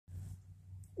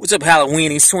What's up,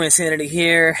 Halloweening Insanity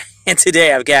here, and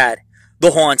today I've got the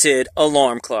Haunted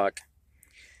Alarm Clock.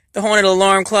 The Haunted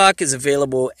Alarm Clock is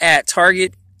available at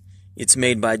Target. It's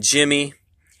made by Gemmy,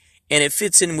 and it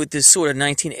fits in with this sort of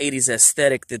 1980s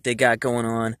aesthetic that they got going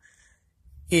on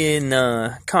in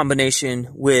combination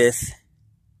with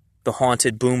the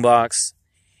haunted boombox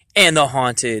and the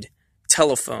haunted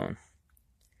telephone.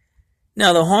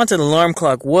 Now, the Haunted Alarm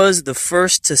Clock was the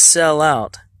first to sell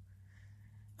out.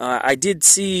 I did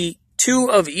see two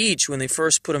of each when they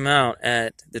first put them out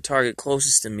at the Target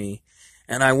closest to me.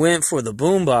 And I went for the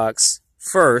boombox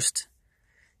first.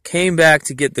 Came back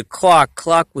to get the clock.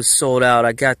 Clock was sold out.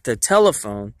 I got the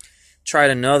telephone. Tried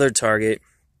another Target.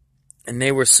 And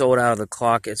they were sold out of the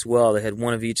clock as well. They had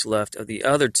one of each left of the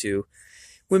other two.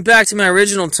 Went back to my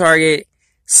original Target.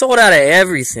 Sold out of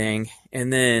everything.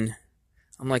 And then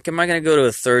I'm like, am I going to go to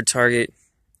a third Target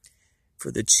for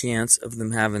the chance of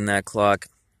them having that clock?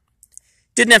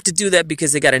 Didn't have to do that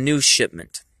because they got a new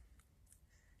shipment.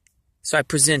 So I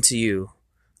present to you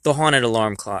the Haunted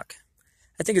Alarm Clock.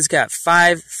 I think it's got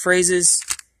 5 phrases.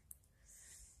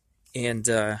 And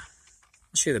I'll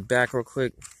show you the back real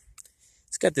quick.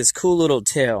 It's got this cool little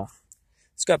tail.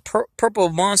 It's got purple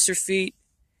monster feet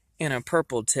and a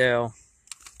purple tail.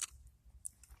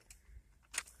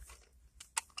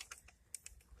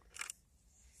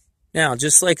 Now,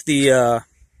 just like the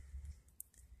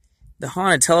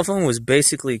haunted telephone was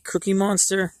basically Cookie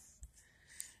Monster,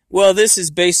 well, this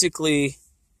is basically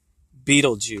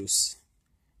Beetlejuice.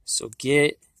 So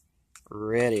get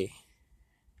ready.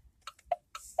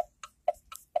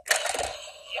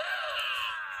 Yeah!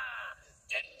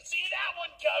 Didn't see that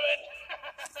one coming.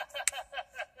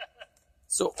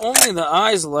 So only the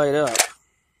eyes light up.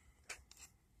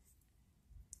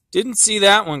 Didn't see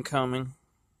that one coming.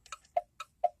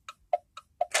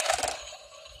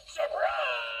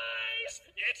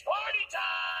 It's party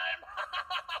time!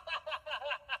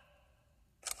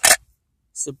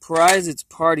 Surprise, it's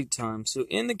party time. So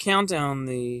in the countdown,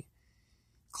 the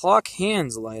clock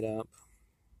hands light up.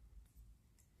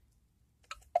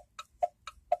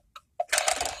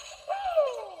 Woo!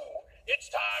 It's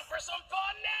time for some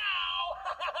fun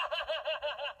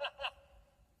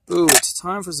now! Ooh, it's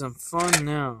time for some fun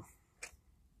now.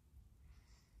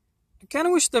 I kind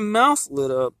of wish the mouth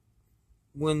lit up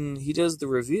when he does the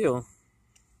reveal.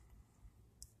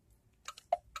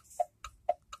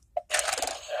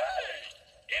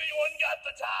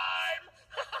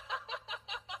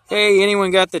 Hey,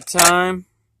 anyone got the time?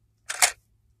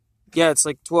 Yeah, it's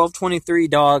like 12:23,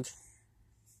 dog.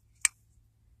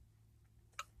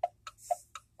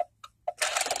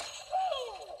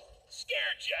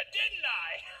 Scared you, didn't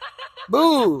I?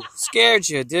 Boo! Scared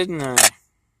you, didn't I? Yeah!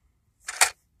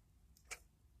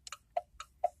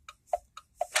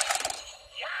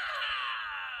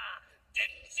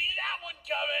 Didn't see that one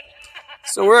coming.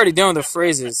 So we're already done with the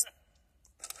phrases.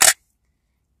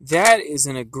 That is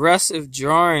an aggressive,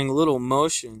 jarring little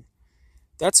motion.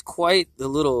 That's quite the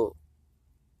little,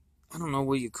 I don't know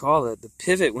what you call it, the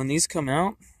pivot when these come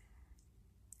out.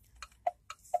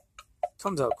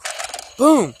 Comes out.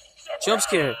 Boom! Surprise! Jump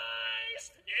scare.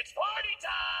 It's party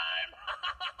time!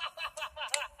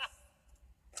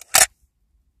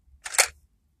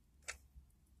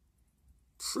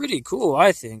 Pretty cool,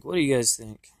 I think. What do you guys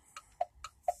think?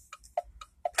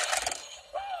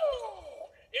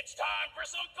 It's time for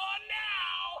some fun now!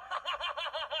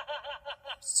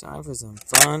 It's time for some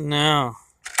fun now.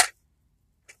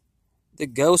 The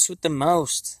ghost with the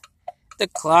most. The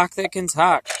clock that can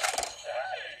talk. Hey,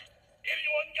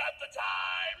 anyone got the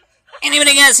time?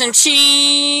 Anybody got some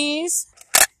cheese?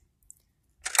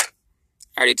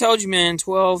 I already told you, man.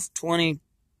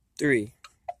 12:23.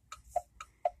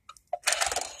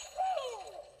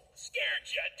 Scared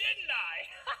you, didn't I?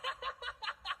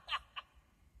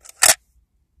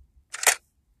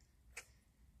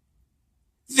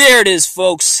 There it is,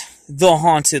 folks. The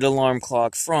Haunted Alarm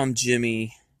Clock from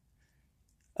Gemmy.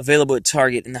 Available at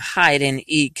Target in the Hide and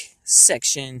Eek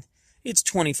section. It's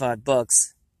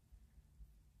 $25.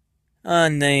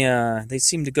 And they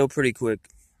seem to go pretty quick.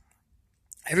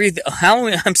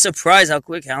 Halloween, I'm surprised how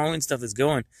quick Halloween stuff is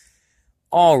going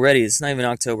already. It's not even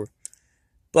October.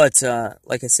 But,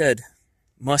 like I said,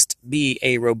 must be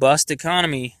a robust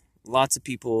economy. Lots of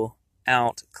people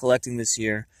out collecting this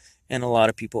year, and a lot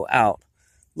of people out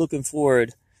looking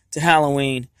forward to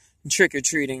Halloween and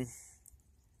trick-or-treating.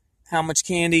 How much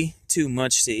candy? Too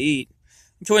much to eat.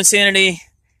 I'm toyinsanity,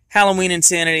 Halloween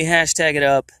insanity, hashtag it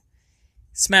up.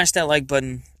 Smash that like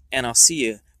button, and I'll see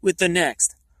you with the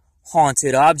next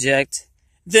haunted object,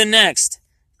 the next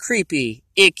creepy,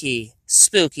 icky,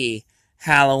 spooky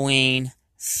Halloween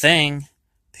thing.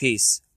 Peace.